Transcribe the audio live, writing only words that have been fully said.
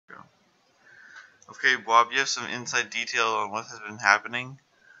Okay, Bob, you have some inside detail on what has been happening?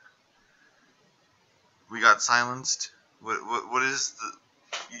 We got silenced. What is the...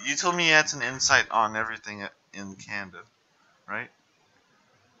 You told me you had some insight on everything in Canada, right?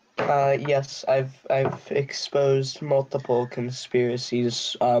 Yes, I've exposed multiple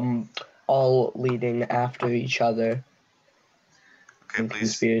conspiracies, all leading after each other. Okay,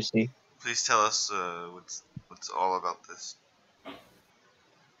 Conspiracy. please tell us what's all about this.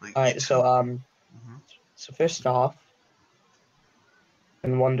 Like All you right, so told. um, Mm-hmm. so first off,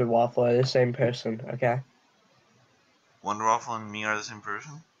 and Wonder Waffle are the same person, okay? Wonder Waffle and me are the same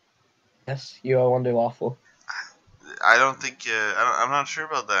person. Yes, you are Wonder Waffle. I don't think. I'm not sure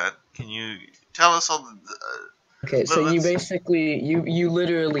about that. Can you tell us all the? Okay, so you Let's. basically you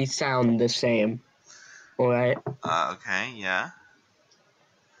literally sound the same, all right? Okay. Yeah.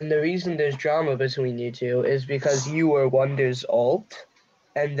 And the reason there's drama between you two is because you were Wonder's alt,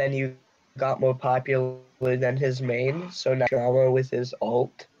 and then you got more popular than his main, so now drama with his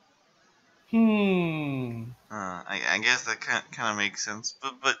alt. I guess that kind of makes sense,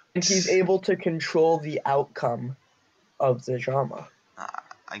 but And he's able to control the outcome of the drama. uh,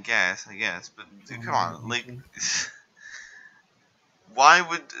 I guess, but dude, come on, like, Domination. why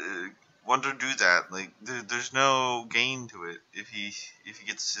would Wonder do that? Like, there's no gain to it if he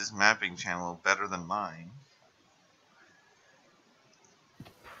gets his mapping channel better than mine.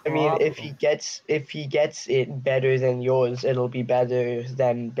 I mean, Problem. if he gets it better than yours, it'll be better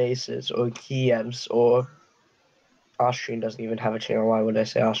than Base's or Kiev's or Austrian doesn't even have a channel. Why would I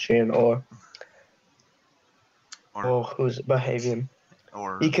say Austrian Or or who's Bohemian?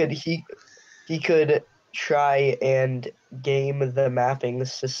 or He could try and game the mapping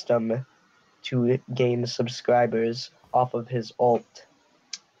system to gain subscribers off of his alt.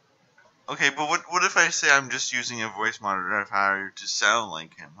 okay, but what if I say I'm just using a voice monitor I've hired to sound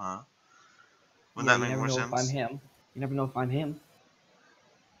like him, huh? Would Yeah, that you make never more know if I'm sense? him. You never know if I'm him.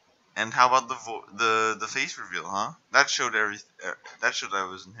 And how about the face reveal, huh? That showed that showed I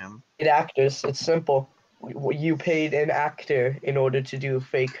wasn't him. Actors, it's simple. You paid an actor in order to do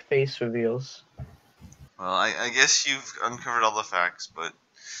fake face reveals. Well, I guess you've uncovered all the facts, but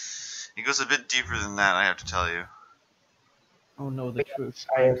it goes a bit deeper than that, I have to tell you. Oh no, the truth.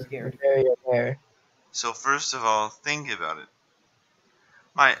 I I'm am scared. very aware. So first of all, think about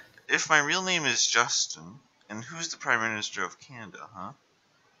it. If my real name is Justin, and who's the Prime Minister of Canada,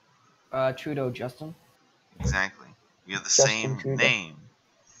 huh? Trudeau, Justin. Exactly. We have the Justin same Trudeau. name.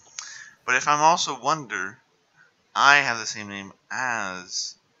 But if I'm also Wonder, I have the same name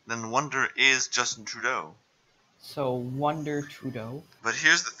as, then Wonder is Justin Trudeau. So Wonder Trudeau. But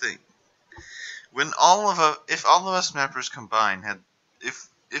here's the thing. If all of us mappers combined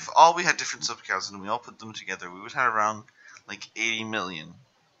if all we had different subaccounts and we all put them together, we would have around like 80 million,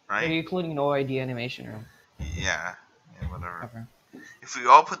 Are right? you including no idea animation room? Yeah, whatever. Okay. If we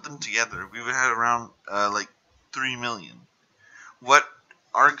all put them together, we would have around like 3 million. What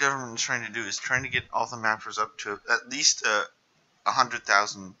our government is trying to do is trying to get all the mappers up to at least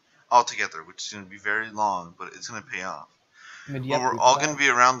 100,000 altogether, which is going to be very long, but it's going to pay off. But But we're all going to be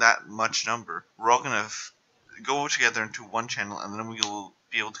around that much number. We're all going to go together into one channel, and then we will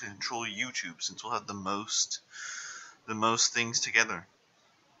be able to control YouTube since we'll have the most things together.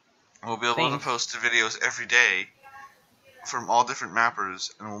 We'll be able to post videos every day from all different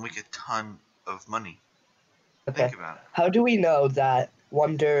mappers, and we'll make a ton of money. Okay. Think about it. How do we know that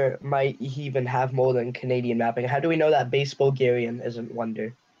Wonder might even have more than Canadian mapping? How do we know that Base Bulgarian isn't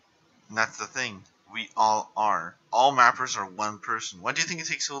Wonder? And that's the thing. We all are. All mappers are one person. Why do you think it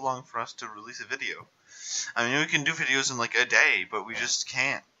takes so long for us to release a video? I mean, we can do videos in like a day, but we just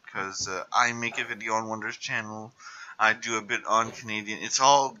can't. Because I make a video on Wonder's channel. I do a bit on Canadian. It's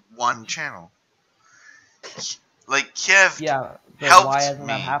all one channel. Like, Kiev yeah, but helped why hasn't me.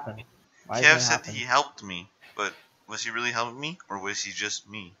 that happened? Why Kiev hasn't said that happened? he helped me. But was he really helping me? Or was he just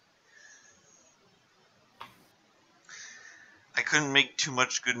me? I couldn't make too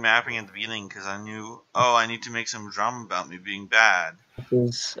much good mapping at the beginning because I knew, oh, I need to make some drama about me being bad. This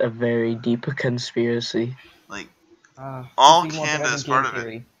is a very deep conspiracy. Like, This all is more better Canada than is game part of it.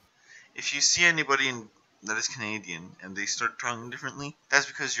 theory. If you see anybody that is Canadian and they start talking differently, that's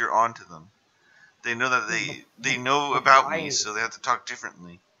because you're onto them. They know that they know about me, so they have to talk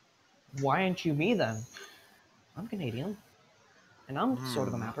differently. Why aren't you me then? I'm Canadian, and I'm sort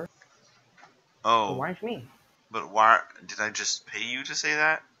of a mapper. Oh. So why aren't you me? But why did I just pay you to say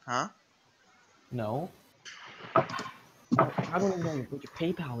that? Huh? No. I don't even know what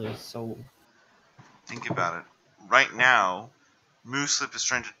your PayPal is, so... Think about it. Right now, Mooslip is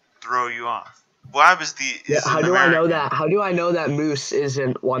trying to throw you off. Blab is How an do I know American. that? How do I know that Moose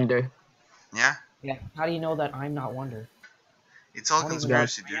isn't Wonder? Yeah, Yeah. How do you know that I'm not Wonder? It's all I don't even know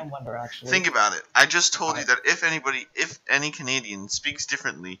conspiracy, if I dude. am Wonder actually. Think about it. I just told you Alright. that if any Canadian speaks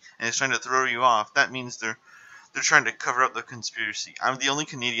differently and is trying to throw you off, that means they're trying to cover up the conspiracy. I'm the only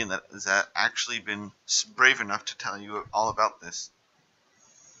Canadian that has actually been brave enough to tell you all about this.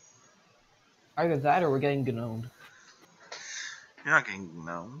 Either that or we're getting gnomed. You're not getting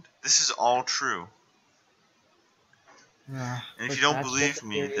gnomed. This is all true. And if But you don't that's just believe a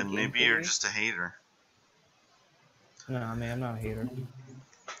me, theory, a then game maybe you're theory. just a hater. No, man, I'm not a hater.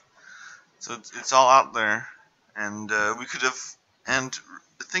 So it's all out there, and we could have. And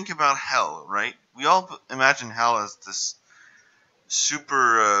think about hell, right? We all imagine hell as this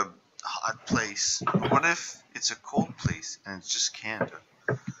super hot place. But what if it's a cold place and it's just Canada?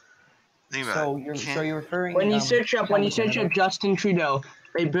 Think about So it. you're referring When you search up Canada. Justin Trudeau,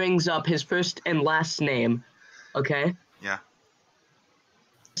 it brings up his first and last name. Okay. Yeah.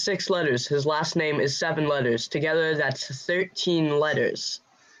 6 letters. His last name is 7 letters. Together, that's 13 letters.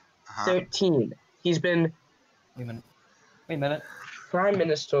 Uh-huh. 13. He's been Wait a minute. prime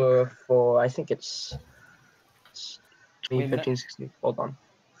minister for, I think it's Wait a minute. 15, 16. Hold on.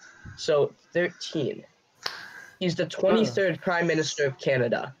 So 13. He's the 23rd prime minister of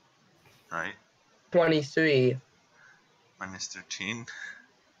Canada. Right. 23 Minus 13.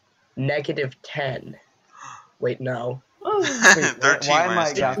 negative 10. Wait, no. Wait, 13 why am I minus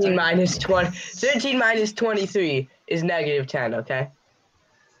 13 guessing? minus 20. 13 minus 23 is negative 10. Okay.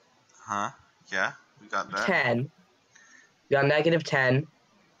 Huh? Yeah. We got that. 10. We got negative 10.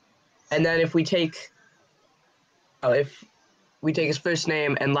 And then if we take his first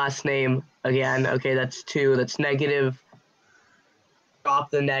name and last name again, okay, that's 2. That's negative.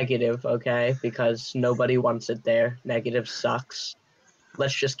 Drop the negative, okay, because nobody wants it there. Negative sucks.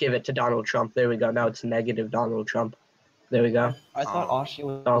 Let's just give it to Donald Trump. There we go. Now it's negative Donald Trump. There we go. I thought Oh. Aussie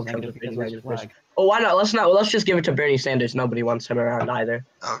was Donald Trump's negative a because pretty of his negative flag. person. Oh, why not? Let's just give it to Bernie Sanders. Nobody wants him around either.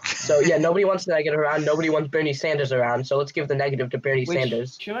 Okay. So yeah, nobody wants the negative around. Nobody wants Bernie Sanders around. So let's give the negative to Bernie Wait,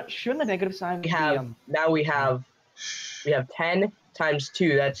 Sanders. shouldn't the negative sign We be have now we have 10 times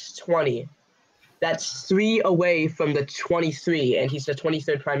 2. That's 20. That's 3 away from the 23, and he's the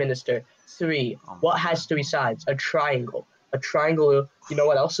 23rd prime minister. 3. Oh my What has 3 sides? A triangle. A triangle. You know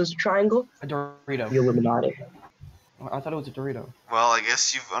what else is a triangle? a Dorito? The Illuminati. I thought it was a Dorito. Well, I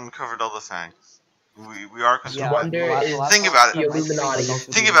guess you've uncovered all the facts. We are Yeah, controlling. wonder is Think about the it. Illuminati.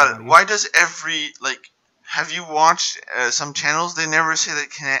 Think about it. Why does have you watched some channels? They never say that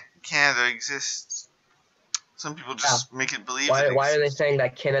Canada exists. Some people just make it believe Why it are they exists. saying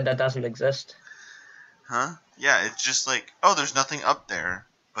that Canada doesn't exist? Huh? Yeah, it's just like, oh, there's nothing up there.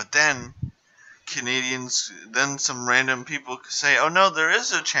 But then then some random people say, oh no, there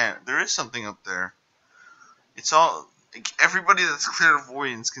is there is something up there. It's all, like, everybody that's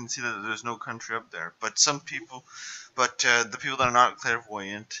clairvoyant can see that there's no country up there. But the people that are not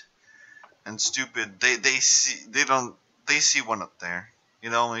clairvoyant and stupid, they see one up there.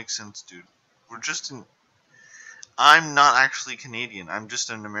 It all makes sense, dude. I'm not actually Canadian. I'm just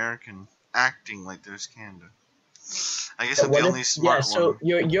an American acting like there's Canada. I guess I'm the only smart one.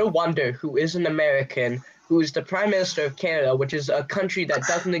 You're Wonder, who is an American, who is the Prime Minister of Canada, which is a country that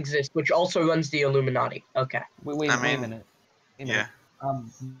doesn't exist, which also runs the Illuminati. Okay. Wait a minute. Yeah.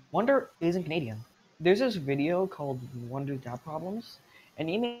 Wonder isn't Canadian. There's this video called Wonder's Dad Problems, and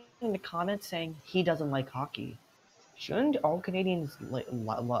he made in the comments saying he doesn't like hockey. Shouldn't all Canadians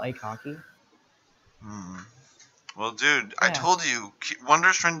like hockey? Well, dude, I told you,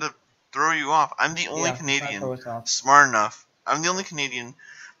 Wonder's trying to throw you off. I'm the only Canadian smart enough. I'm the only Canadian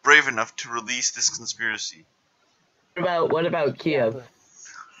brave enough to release this conspiracy. What about Kiev?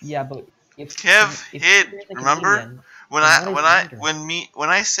 Yeah, but if Kiev hid. Remember Canadian, when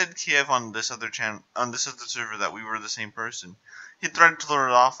I said Kiev on this other channel, on this other server, that we were the same person? He threatened to throw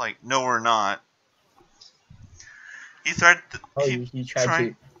it off like, no, we're not. He threatened. He tried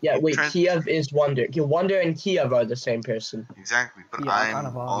to. Yeah, wait, Kiev is Wonder. Wonder and Kiev are the same person. Exactly, but Yeah, I'm kind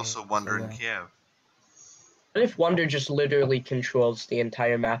of also Wonder so, in Kiev. What if Wonder just literally controls the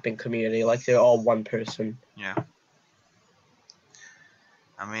entire mapping community, like they're all one person? Yeah.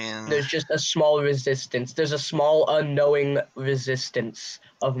 I mean, There's just a small resistance. There's a small unknowing resistance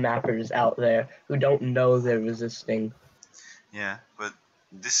of mappers out there who don't know they're resisting. yeah, but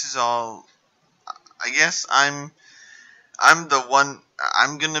this is all. I guess I'm the one.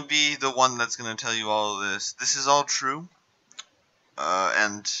 I'm gonna be the one that's gonna tell you all of this. This is all true.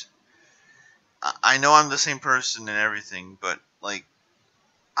 And I know I'm the same person and everything, but like,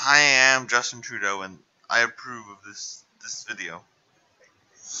 I am Justin Trudeau, and I approve of this video.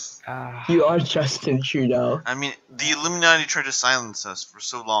 You are Justin Trudeau. I mean, the Illuminati tried to silence us for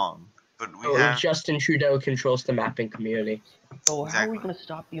so long, but we Oh, have. Justin Trudeau controls the mapping community. So how are we Exactly. gonna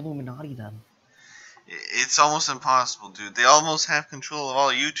stop the Illuminati then? It's almost impossible, dude. They almost have control of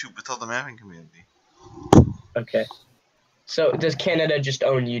all YouTube with all the mapping community. Okay. So does Canada just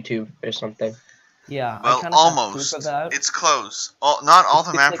own YouTube or something? Yeah, I Well, kind of have proof almost. of that. It's close. Not all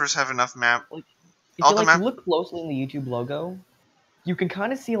the It's like- mappers have enough map. If All you the like map. look closely in the YouTube logo, you can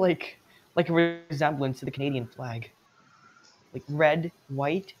kind of see like a resemblance to the Canadian flag. Like red,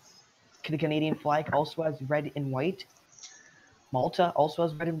 white. The Canadian flag also has red and white. Malta also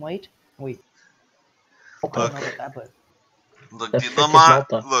has red and white. Wait, I don't Look, know about that, but look. The The frick is Illuminati.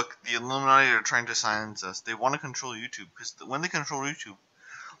 Malta? Look, the Illuminati are trying to silence us. They want to control YouTube because when they control YouTube,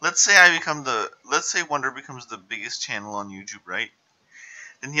 let's say Wonder becomes the biggest channel on YouTube, right?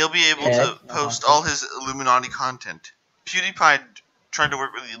 Then he'll be able Okay. to post all his Illuminati content. PewDiePie tried to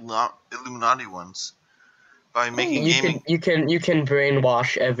work with the Illuminati once by making gaming. You can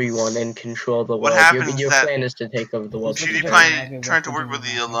brainwash everyone and control the What world. happens Your that plan is to take over the world. It's like PewDiePie tried to work Illuminati with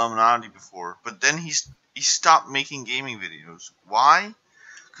the mapping. Illuminati before, but then he stopped making gaming videos. Why?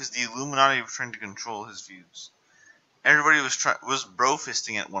 Because the Illuminati were trying to control his views. Everybody was bro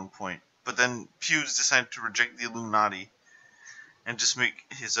fisting at one point, but then Pewds decided to reject the Illuminati and just make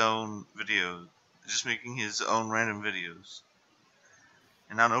his own videos, just making his own random videos.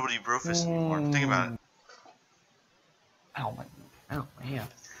 And now nobody bro fists anymore. Think about it. Ow, ow, my hand.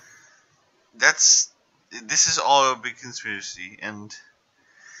 This is all a big conspiracy, and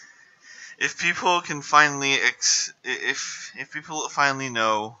if people can finally if people finally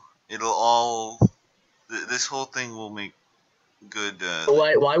know, it'll all this whole thing will make good.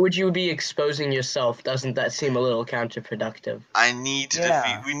 Why would you be exposing yourself? Doesn't that seem a little counterproductive?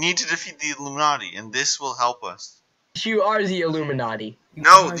 We need to defeat the Illuminati, and this will help us. You are the Illuminati.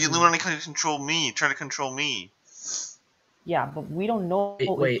 No, the Illuminati can control me. Try to control me. Yeah, but we don't know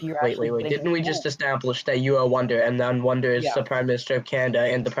Wait. if you're actually getting Didn't we just control. establish that you are Wonder, and then Wonder is Yeah. the Prime Minister of Canada,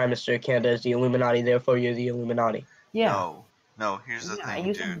 and the Prime Minister of Canada is the Illuminati, therefore you're the Illuminati. Yeah. No. Here's the thing,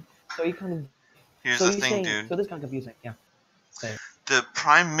 you dude. said, so you kind of. Here's so the you're thing, saying, dude. So this is kind of confusing. Yeah. Say it. The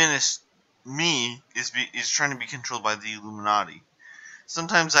Prime Minister, me, is trying to be controlled by the Illuminati.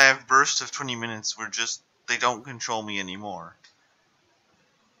 Sometimes I have bursts of 20 minutes where they don't control me anymore.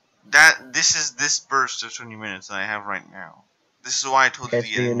 This is this burst of 20 minutes that I have right now. This is why I told you Okay,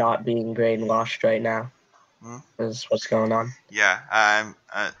 the so you're not being brainwashed right now. Is what's going on? Yeah, I'm.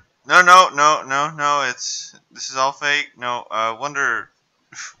 No. This is all fake. No,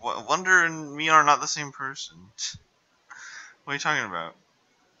 Wonder and me are not the same person. What are you talking about?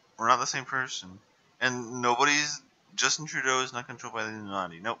 We're not the same person, and Justin Trudeau is not controlled by the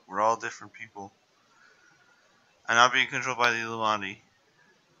Illuminati. Nope, we're all different people. I'm not being controlled by the Illuminati.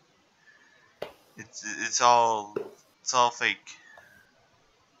 It's all fake.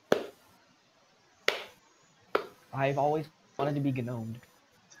 I've always wanted to be gnomed.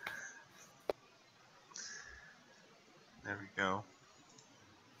 There we go.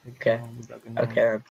 Okay. Okay.